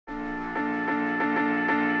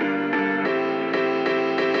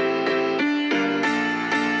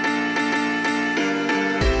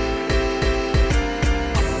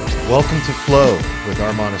Welcome to Flow with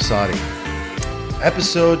Arman Asadi,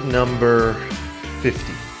 episode number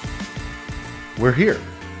 50. We're here,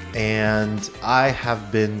 and I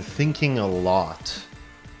have been thinking a lot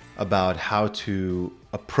about how to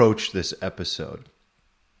approach this episode.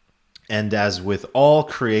 And as with all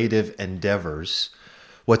creative endeavors,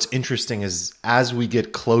 what's interesting is as we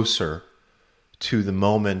get closer to the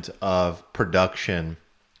moment of production,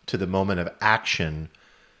 to the moment of action,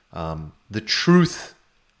 the truth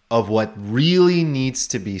of what really needs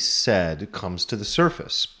to be said comes to the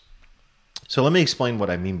surface. So let me explain what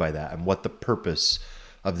I mean by that and what the purpose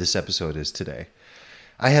of this episode is today.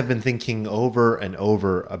 I have been thinking over and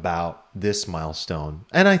over about this milestone,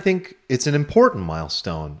 and I think it's an important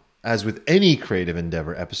milestone. As with any creative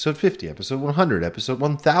endeavor, episode 50, episode 100, episode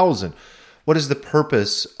 1000, what is the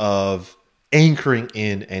purpose of anchoring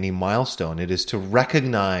in any milestone? It is to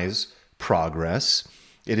recognize progress.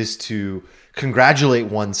 It is to congratulate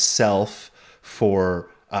oneself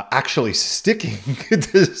for actually sticking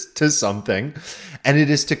to something. And it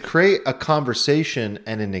is to create a conversation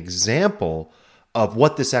and an example of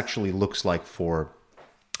what this actually looks like for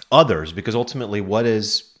others. Because ultimately, what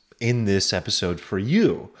is in this episode for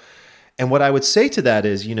you? And what I would say to that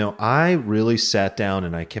is, I really sat down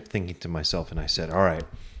and I kept thinking to myself and I said, all right,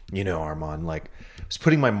 Arman, I was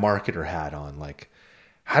putting my marketer hat on,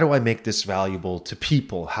 how do I make this valuable to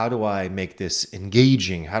people? How do I make this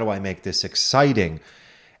engaging? How do I make this exciting?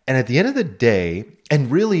 And at the end of the day, and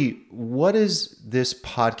really, what is this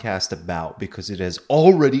podcast about? Because it has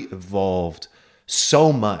already evolved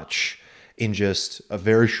so much in just a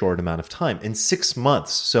very short amount of time, in 6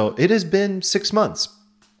 months. So it has been 6 months.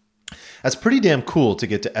 That's pretty damn cool to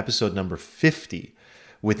get to episode number 50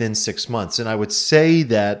 within 6 months. And I would say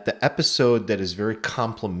that the episode that is very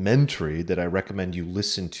complimentary, that I recommend you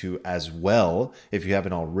listen to as well, if you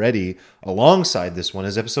haven't already, alongside this one,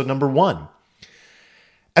 is episode number 1.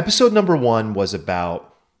 Episode number 1 was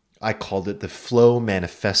about, I called it the Flow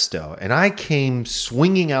Manifesto. And I came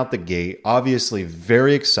swinging out the gate, obviously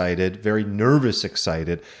very excited, very nervous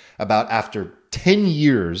excited, about after 10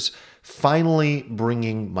 years, finally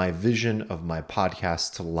bringing my vision of my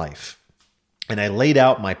podcast to life. And I laid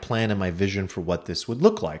out my plan and my vision for what this would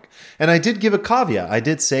look like. And I did give a caveat. I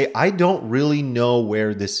did say, I don't really know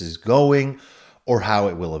where this is going or how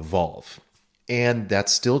it will evolve. And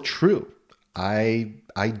that's still true. I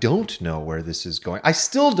don't know where this is going. I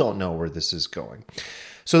still don't know where this is going.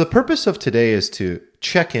 So the purpose of today is to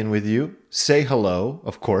check in with you, say hello,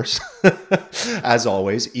 of course, as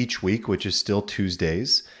always, each week, which is still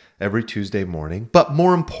Tuesdays, every Tuesday morning. But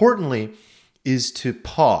more importantly is to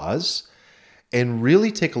pause and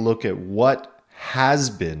really take a look at what has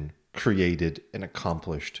been created and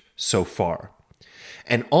accomplished so far.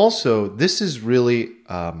 And also, this is really,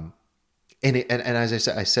 and as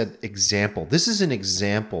I said, example. This is an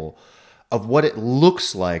example of what it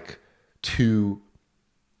looks like to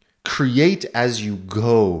create as you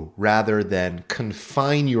go rather than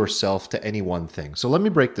confine yourself to any one thing. So let me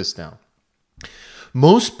break this down.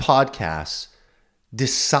 Most podcasts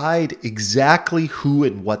decide exactly who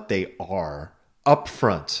and what they are up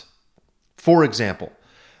front. For example,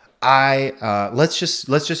 let's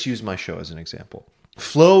just use my show as an example.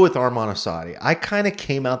 Flow with Arman Asadi. I kind of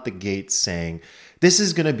came out the gate saying this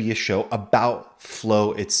is going to be a show about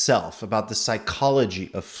flow itself, about the psychology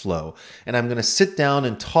of flow. And I'm going to sit down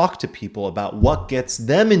and talk to people about what gets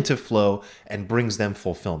them into flow and brings them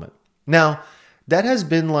fulfillment. Now, that has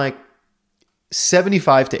been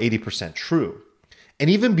 75 to 80% true. And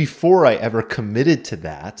even before I ever committed to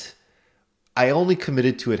that, I only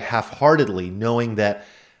committed to it half-heartedly, knowing that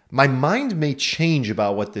my mind may change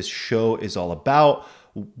about what this show is all about,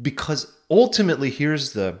 because ultimately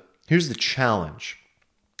here's the challenge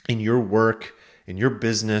in your work, in your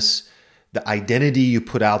business, the identity you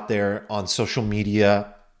put out there on social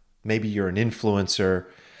media. Maybe you're an influencer.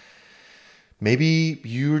 Maybe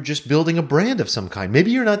you're just building a brand of some kind.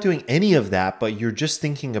 Maybe you're not doing any of that, but you're just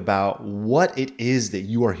thinking about what it is that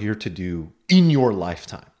you are here to do in your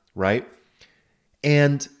lifetime, right?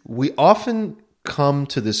 And we often come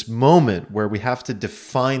to this moment where we have to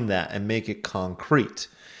define that and make it concrete.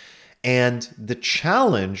 And the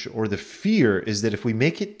challenge or the fear is that if we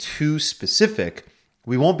make it too specific,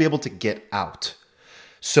 we won't be able to get out.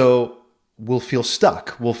 So we'll feel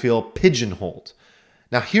stuck. We'll feel pigeonholed.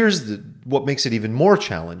 Now, here's what makes it even more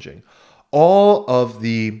challenging. All of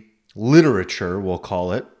the literature, we'll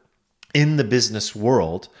call it, in the business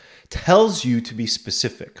world tells you to be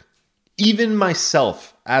specific. Even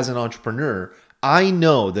myself, as an entrepreneur, I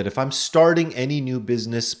know that if I'm starting any new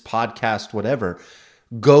business, podcast, whatever,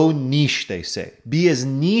 go niche, they say. Be as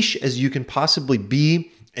niche as you can possibly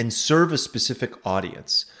be and serve a specific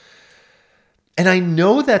audience. And I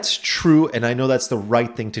know that's true, and I know that's the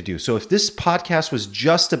right thing to do. So if this podcast was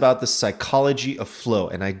just about the psychology of flow,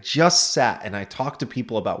 and I just sat and I talked to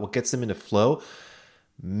people about what gets them into flow,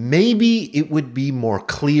 maybe it would be more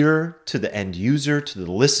clear to the end user, to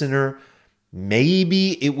the listener.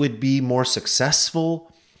 Maybe it would be more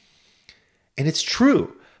successful. And it's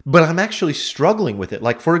true, but I'm actually struggling with it.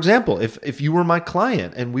 Like, for example, if you were my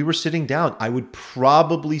client and we were sitting down, I would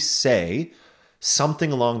probably say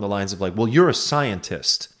something along the lines of like, well, you're a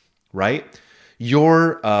scientist, right?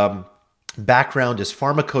 Your background is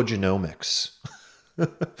pharmacogenomics.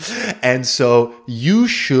 And so you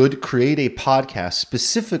should create a podcast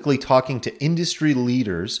specifically talking to industry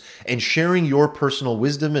leaders and sharing your personal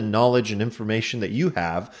wisdom and knowledge and information that you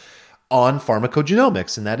have on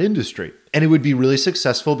pharmacogenomics in that industry. And it would be really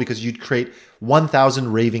successful because you'd create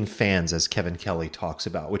 1,000 raving fans, as Kevin Kelly talks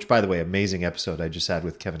about, which, by the way, amazing episode I just had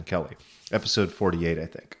with Kevin Kelly, episode 48, I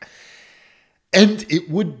think. And it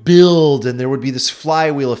would build, and there would be this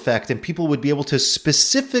flywheel effect, and people would be able to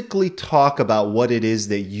specifically talk about what it is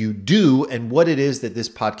that you do and what it is that this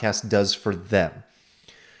podcast does for them.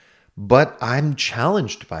 But I'm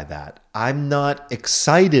challenged by that. I'm not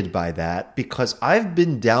excited by that because I've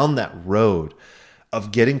been down that road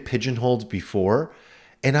of getting pigeonholed before,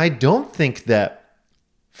 and I don't think that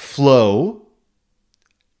flow,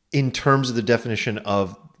 in terms of the definition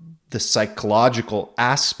of the psychological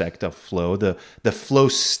aspect of flow, the flow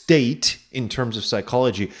state in terms of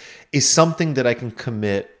psychology, is something that I can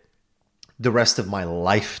commit the rest of my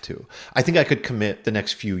life to. I think I could commit the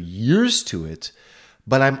next few years to it,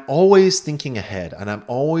 but I'm always thinking ahead, and I'm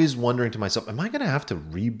always wondering to myself, am I going to have to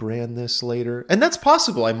rebrand this later? And that's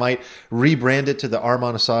possible. I might rebrand it to the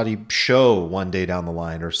Arman Assadi Show one day down the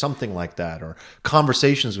line, or something like that, or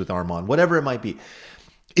Conversations with Arman, whatever it might be.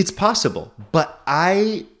 It's possible, but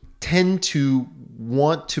I tend to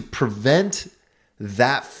want to prevent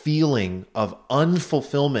that feeling of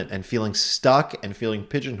unfulfillment and feeling stuck and feeling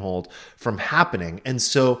pigeonholed from happening. And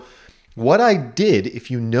so what I did,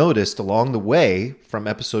 if you noticed along the way from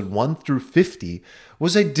episode 1 through 50,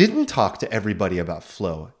 was I didn't talk to everybody about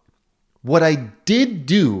flow. What I did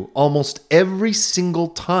do almost every single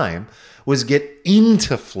time was get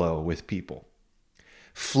into flow with people.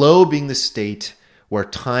 Flow being the state where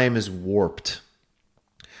time is warped,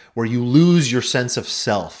 where you lose your sense of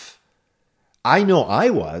self. I know I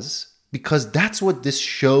was, because that's what this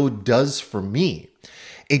show does for me.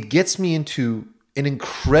 It gets me into an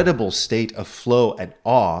incredible state of flow and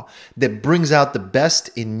awe that brings out the best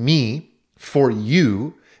in me for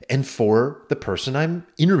you and for the person I'm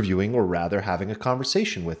interviewing, or rather having a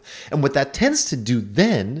conversation with. And what that tends to do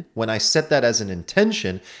then, when I set that as an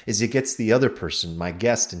intention, is it gets the other person, my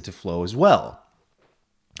guest, into flow as well.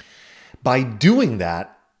 By doing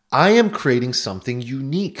that, I am creating something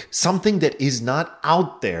unique, something that is not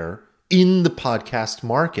out there in the podcast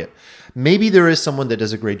market. Maybe there is someone that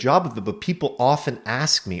does a great job of it, but people often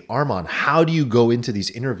ask me, Arman, how do you go into these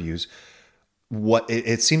interviews?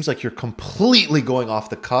 It seems like you're completely going off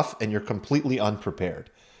the cuff and you're completely unprepared.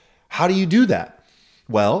 How do you do that?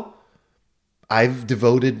 Well, I've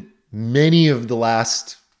devoted many of the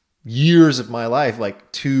last years of my life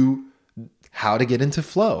to how to get into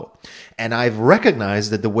flow. And I've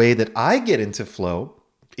recognized that the way that I get into flow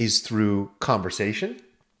is through conversation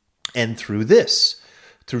and through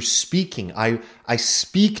through speaking. I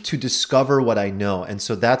speak to discover what I know. And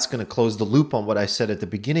so that's going to close the loop on what I said at the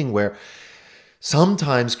beginning, where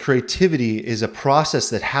sometimes creativity is a process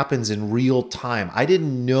that happens in real time. I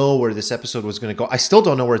didn't know where this episode was going to go. I still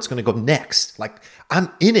don't know where it's going to go next.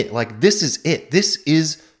 I'm in it. This is it. This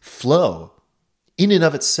is flow in and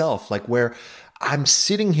of itself, where I'm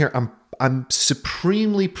sitting here, I'm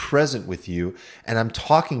supremely present with you, and I'm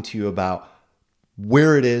talking to you about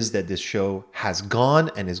where it is that this show has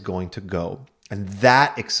gone and is going to go. And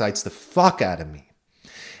that excites the fuck out of me.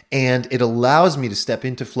 And it allows me to step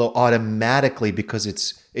into flow automatically because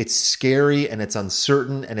it's scary and it's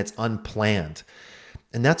uncertain and it's unplanned.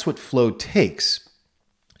 And that's what flow takes.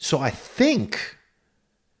 So I think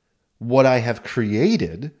what I have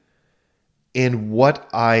created and what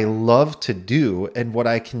I love to do and what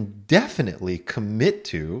I can definitely commit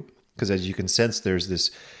to, because as you can sense, there's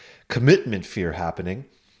this commitment fear happening,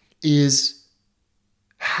 is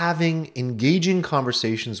having engaging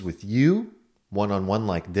conversations with you one-on-one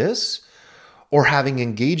like this, or having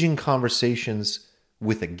engaging conversations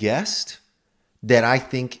with a guest that I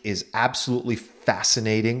think is absolutely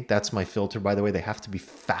fascinating. That's my filter, by the way. They have to be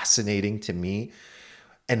fascinating to me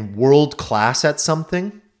and world-class at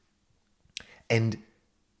something, and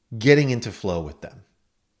getting into flow with them.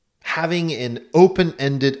 having an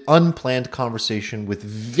open-ended, unplanned conversation with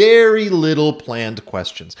very little planned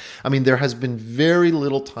questions. I mean, there has been very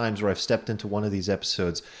little times where I've stepped into one of these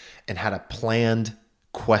episodes and had a planned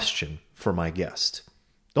question for my guest.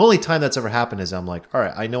 The only time that's ever happened is I'm like, all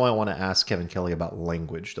right, I know I want to ask Kevin Kelly about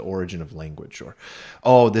language, the origin of language, or,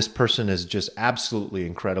 oh, this person is just absolutely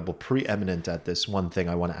incredible, preeminent at this one thing.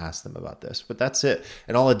 I want to ask them about this. But that's it.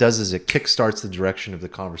 And all it does is it kickstarts the direction of the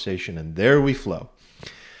conversation, and there we flow. I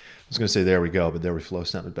was going to say there we go, but there we flow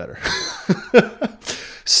sounded better.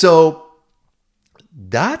 So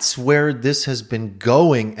that's where this has been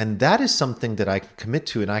going, and that is something that I can commit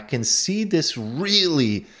to, and I can see this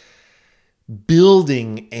really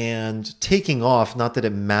building and taking off. Not that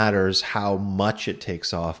it matters how much it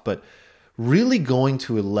takes off, but really going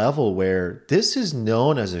to a level where this is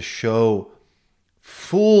known as a show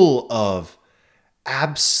full of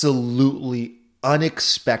absolutely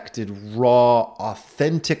unexpected, raw,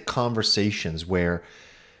 authentic conversations where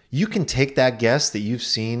you can take that guest that you've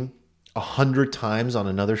seen 100 times on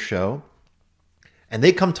another show and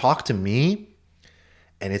they come talk to me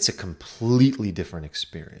and it's a completely different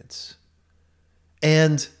experience.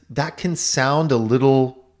 And that can sound a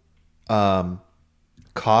little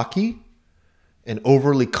cocky and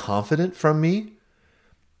overly confident from me,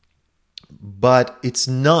 but it's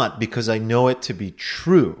not, because I know it to be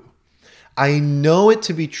true. I know it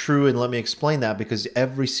to be true, and let me explain that, because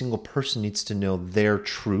every single person needs to know their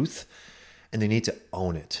truth, and they need to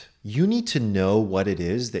own it. You need to know what it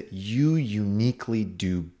is that you uniquely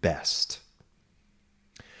do best.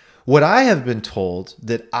 What I have been told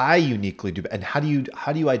that I uniquely do, and how do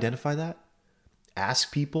you identify that?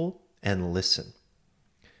 Ask people and listen.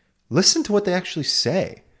 Listen to what they actually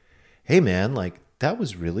say. Hey man, like, that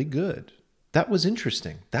was really good. That was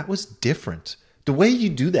interesting. That was different. The way you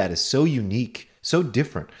do that is so unique, so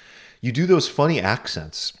different. You do those funny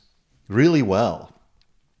accents really well.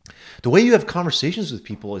 The way you have conversations with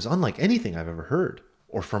people is unlike anything I've ever heard,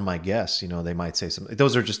 or from my guests. You know, they might say something.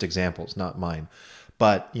 Those are just examples, not mine.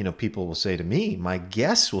 But, you know, people will say to me, my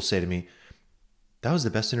guests will say to me, that was the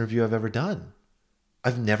best interview I've ever done.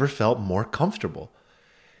 I've never felt more comfortable.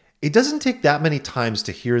 It doesn't take that many times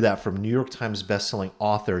to hear that from New York Times bestselling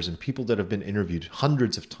authors and people that have been interviewed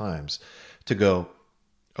hundreds of times to go,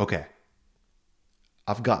 okay,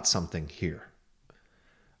 I've got something here.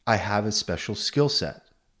 I have a special skill set.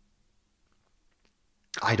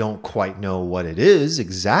 I don't quite know what it is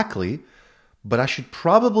exactly, but I should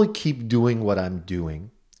probably keep doing what I'm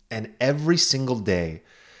doing and every single day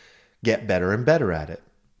get better and better at it.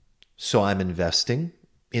 So I'm investing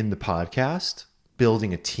in the podcast,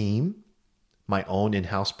 building a team, my own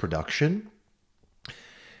in-house production,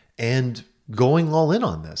 and going all in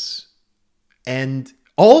on this. And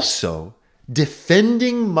also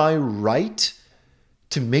defending my right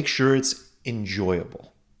to make sure it's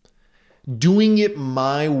enjoyable. Doing it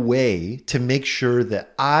my way to make sure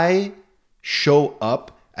that I show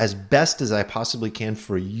up as best as I possibly can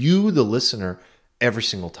for you, the listener, every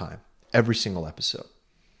single time, every single episode.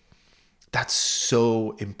 That's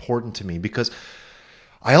so important to me, because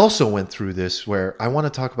I also went through this, where I want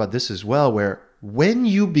to talk about this as well, where when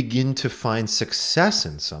you begin to find success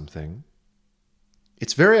in something,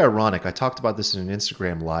 it's very ironic. I talked about this in an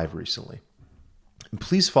Instagram live recently. And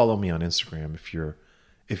please follow me on Instagram if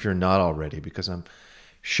you're not already, because I'm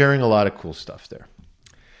sharing a lot of cool stuff there.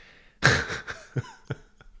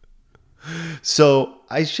 So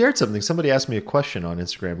I shared something. Somebody asked me a question on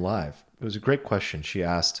Instagram Live. It was a great question. She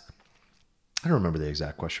asked, I don't remember the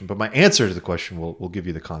exact question, but my answer to the question will give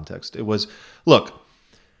you the context. It was, look,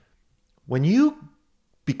 when you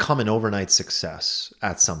become an overnight success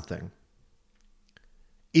at something,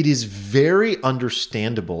 it is very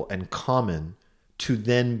understandable and common to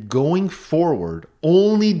then, going forward,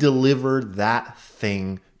 only deliver that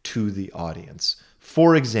thing to the audience.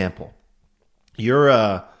 For example, you're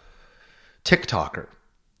a TikToker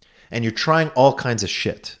and you're trying all kinds of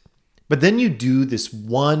shit, but then you do this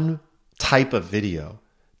one type of video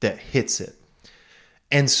that hits it.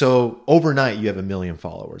 And so overnight you have 1 million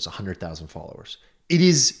followers, 100,000 followers. It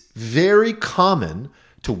is very common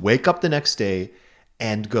to wake up the next day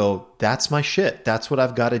and go, that's my shit. That's what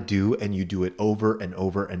I've got to do. And you do it over and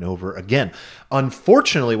over and over again.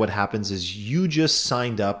 Unfortunately, what happens is you just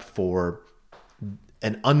signed up for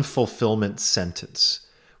an unfulfillment sentence.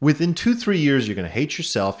 Within 2-3 years, you're going to hate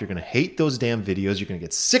yourself. You're going to hate those damn videos. You're going to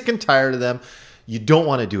get sick and tired of them. You don't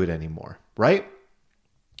want to do it anymore, right?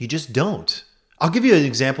 You just don't. I'll give you an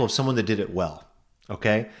example of someone that did it well,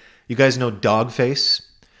 okay? You guys know Dogface,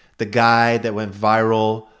 the guy that went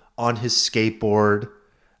viral on his skateboard,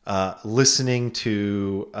 listening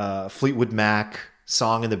to Fleetwood Mac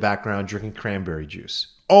song in the background, drinking cranberry juice.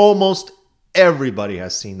 Almost everybody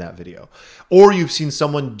has seen that video. Or you've seen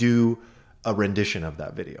someone do a rendition of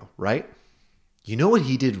that video, right? You know what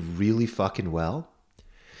he did really fucking well?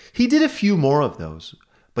 He did a few more of those,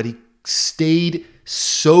 but he stayed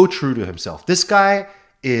so true to himself. This guy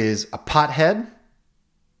is a pothead.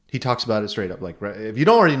 He talks about it straight up. Like, if you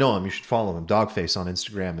don't already know him, you should follow him. Dogface on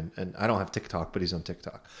Instagram. And I don't have TikTok, but he's on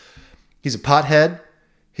TikTok. He's a pothead.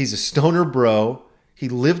 He's a stoner bro. He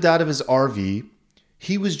lived out of his RV.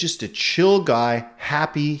 He was just a chill guy,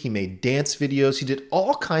 happy. He made dance videos. He did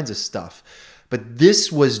all kinds of stuff. But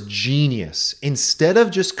this was genius. Instead of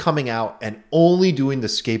just coming out and only doing the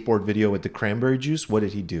skateboard video with the cranberry juice, what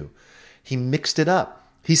did he do? He mixed it up.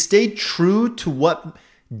 He stayed true to what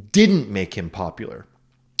didn't make him popular.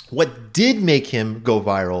 What did make him go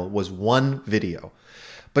viral was one video.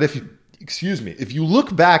 But if you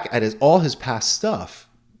look back at all his past stuff,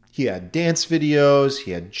 he had dance videos,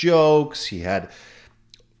 he had jokes, he had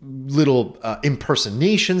little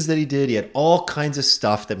impersonations that he did. He had all kinds of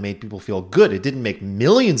stuff that made people feel good. It didn't make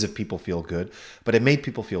millions of people feel good, but it made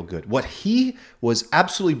people feel good. What he was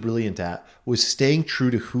absolutely brilliant at was staying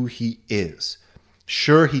true to who he is.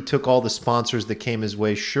 Sure, he took all the sponsors that came his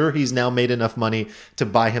way. Sure, he's now made enough money to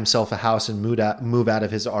buy himself a house and move out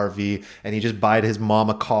of his RV, and he just bought his mom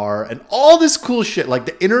a car and all this cool shit. Like,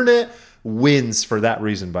 the internet wins for that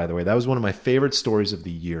reason, by the way. That was one of my favorite stories of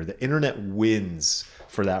the year. The internet wins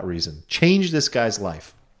for that reason. Change this guy's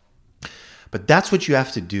life. But that's what you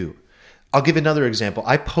have to do. I'll give another example.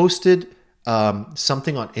 I posted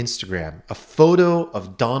something on Instagram, a photo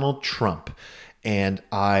of Donald Trump, and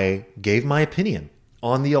I gave my opinion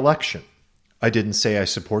on the election. I didn't say I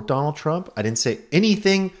support Donald Trump. I didn't say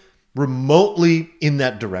anything remotely in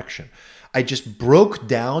that direction. I just broke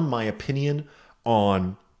down my opinion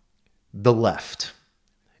on the left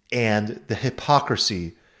and the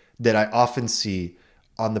hypocrisy that I often see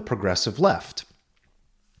on the progressive left.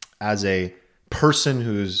 As a person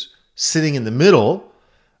who's sitting in the middle,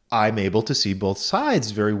 I'm able to see both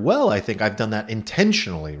sides very well. I think I've done that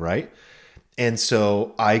intentionally, right? And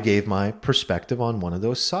so I gave my perspective on one of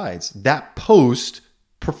those sides. That post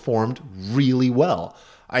performed really well.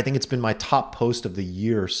 I think it's been my top post of the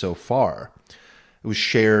year so far. It was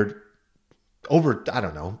shared over,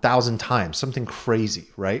 1,000 times, something crazy,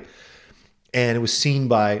 right? And it was seen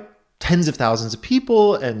by tens of thousands of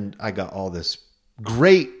people, and I got all this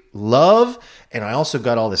great love, and I also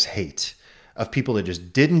got all this hate of people that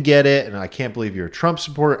just didn't get it, and I can't believe you're a Trump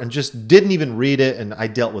supporter, and just didn't even read it, and I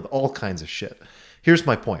dealt with all kinds of shit. Here's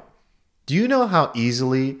my point. Do you know how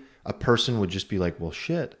easily a person would just be like, well,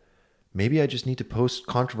 shit, maybe I just need to post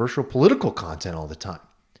controversial political content all the time?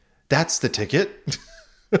 That's the ticket.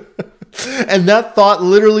 And that thought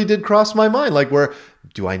literally did cross my mind. Like, where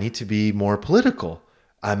do I need to be more political?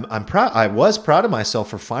 I'm proud. I was proud of myself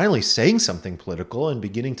for finally saying something political and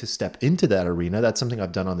beginning to step into that arena. That's something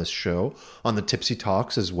I've done on this show, on the Tipsy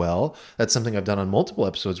Talks as well. That's something I've done on multiple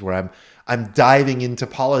episodes where I'm diving into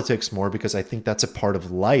politics more because I think that's a part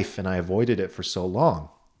of life and I avoided it for so long.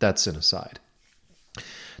 That's an aside.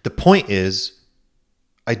 The point is,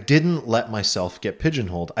 I didn't let myself get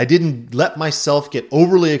pigeonholed. I didn't let myself get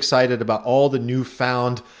overly excited about all the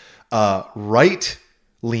newfound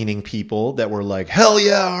right-leaning people that were like, hell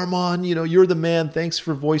yeah, Armand, you're the man. Thanks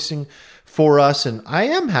for voicing for us. And I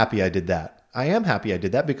am happy I did that. I am happy I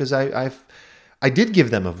did that because I did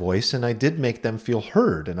give them a voice and I did make them feel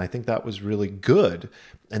heard. And I think that was really good.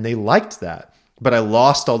 And they liked that. But I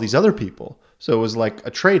lost all these other people. So it was like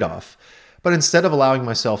a trade-off. But instead of allowing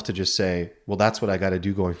myself to just say, well, that's what I got to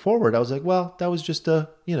do going forward, I was like, well, that was just it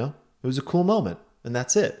was a cool moment. And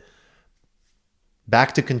that's it.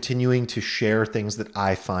 Back to continuing to share things that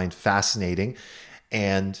I find fascinating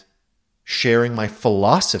and sharing my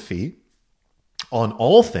philosophy on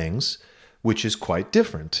all things, which is quite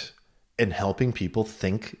different, and helping people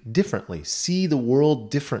think differently, see the world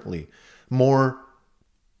differently, more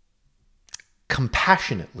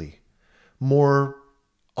compassionately, more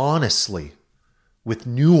honestly, with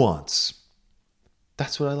nuance.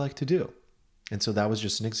 That's what I like to do. And so that was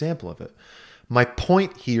just an example of it. My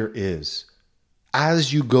point here is,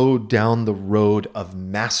 as you go down the road of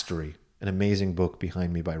mastery, an amazing book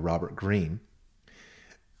behind me by Robert Greene,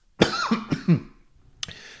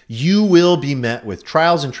 you will be met with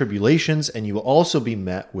trials and tribulations, and you will also be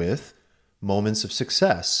met with moments of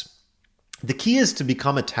success. The key is to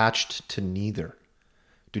become attached to neither.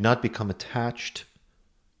 Do not become attached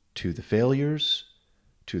to the failures,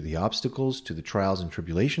 to the obstacles, to the trials and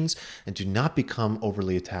tribulations, and do not become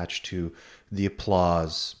overly attached to the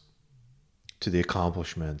applause, to the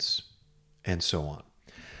accomplishments, and so on.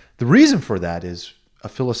 The reason for that is a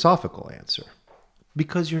philosophical answer.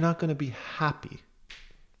 Because you're not going to be happy,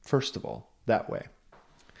 first of all, that way.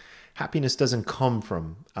 Happiness doesn't come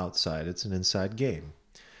from outside. It's an inside game.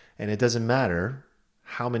 And it doesn't matter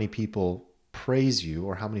how many people praise you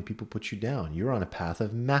or how many people put you down. You're on a path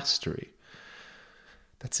of mastery.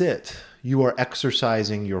 That's it. You are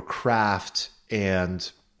exercising your craft, and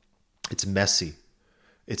it's messy.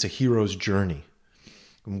 It's a hero's journey.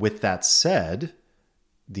 And with that said,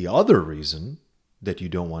 the other reason that you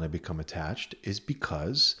don't want to become attached is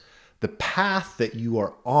because the path that you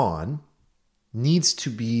are on needs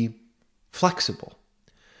to be flexible.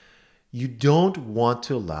 You don't want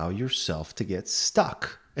to allow yourself to get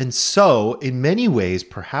stuck. And so, in many ways,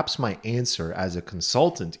 perhaps my answer as a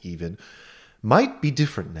consultant even might be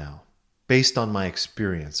different now based on my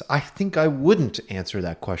experience. I think I wouldn't answer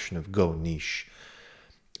that question of go niche.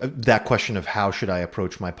 That question of how should I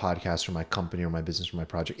approach my podcast or my company or my business or my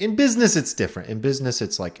project. In business, it's different. In business,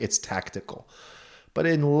 it's tactical. But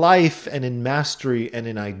in life and in mastery and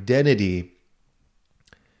in identity,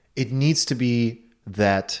 it needs to be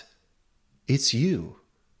that it's you.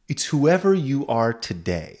 It's whoever you are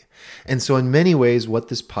today. And so in many ways, what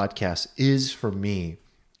this podcast is for me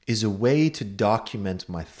is a way to document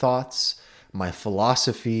my thoughts, my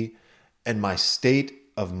philosophy, and my state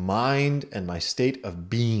of mind and my state of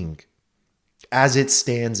being as it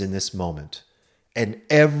stands in this moment. And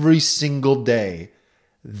every single day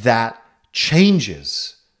that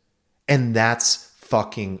changes. And that's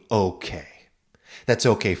fucking okay. That's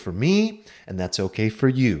okay for me, and that's okay for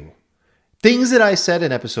you. Things that I said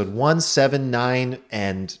in episode 1, 7, 9,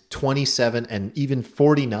 and 27, and even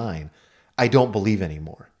 49, I don't believe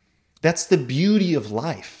anymore. That's the beauty of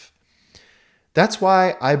life. That's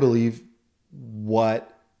why I believe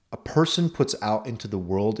what a person puts out into the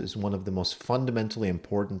world is one of the most fundamentally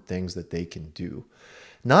important things that they can do.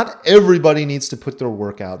 Not everybody needs to put their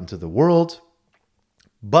work out into the world,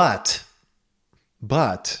 but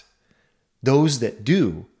those that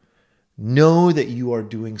do know that you are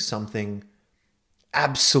doing something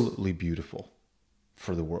absolutely beautiful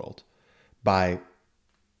for the world by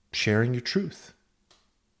sharing your truth.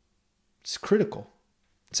 It's critical.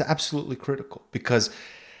 It's absolutely critical because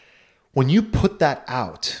when you put that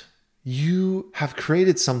out, you have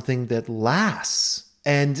created something that lasts.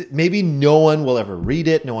 And maybe no one will ever read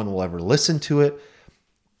it, no one will ever listen to it,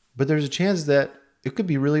 but there's a chance that it could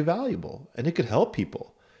be really valuable and it could help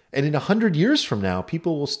people. And in 100 years from now,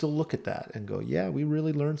 people will still look at that and go, yeah, we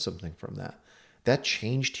really learned something from that. That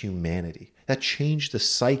changed humanity. That changed the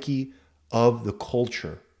psyche of the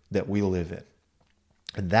culture that we live in.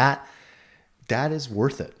 And that is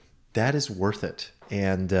worth it. That is worth it.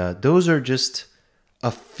 And those are just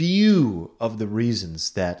a few of the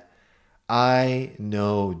reasons that I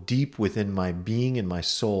know deep within my being and my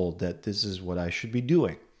soul that this is what I should be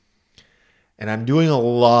doing. And I'm doing a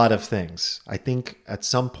lot of things. I think at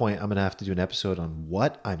some point I'm going to have to do an episode on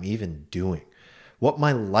what I'm even doing, what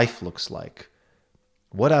my life looks like,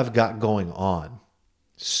 what I've got going on.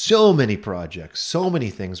 So many projects, so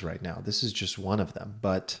many things right now. This is just one of them.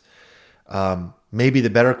 But maybe the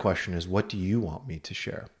better question is, what do you want me to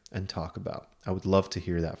share and talk about? I would love to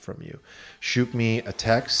hear that from you. Shoot me a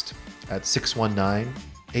text at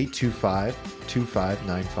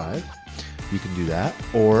 619-825-2595. You can do that.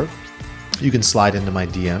 Or you can slide into my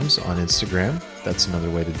DMs on Instagram. That's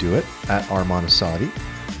another way to do it, at Arman Assadi.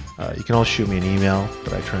 You can also shoot me an email,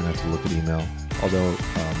 but I try not to look at email. Although,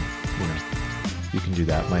 you can do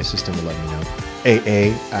that. My assistant will let me know.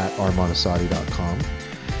 aa@armanassadi.com.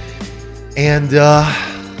 And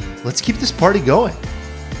let's keep this party going.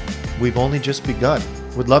 We've only just begun.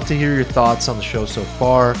 Would love to hear your thoughts on the show so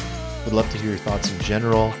far. Would love to hear your thoughts in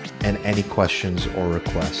general and any questions or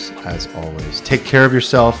requests as always. Take care of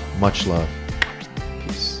yourself. Much love.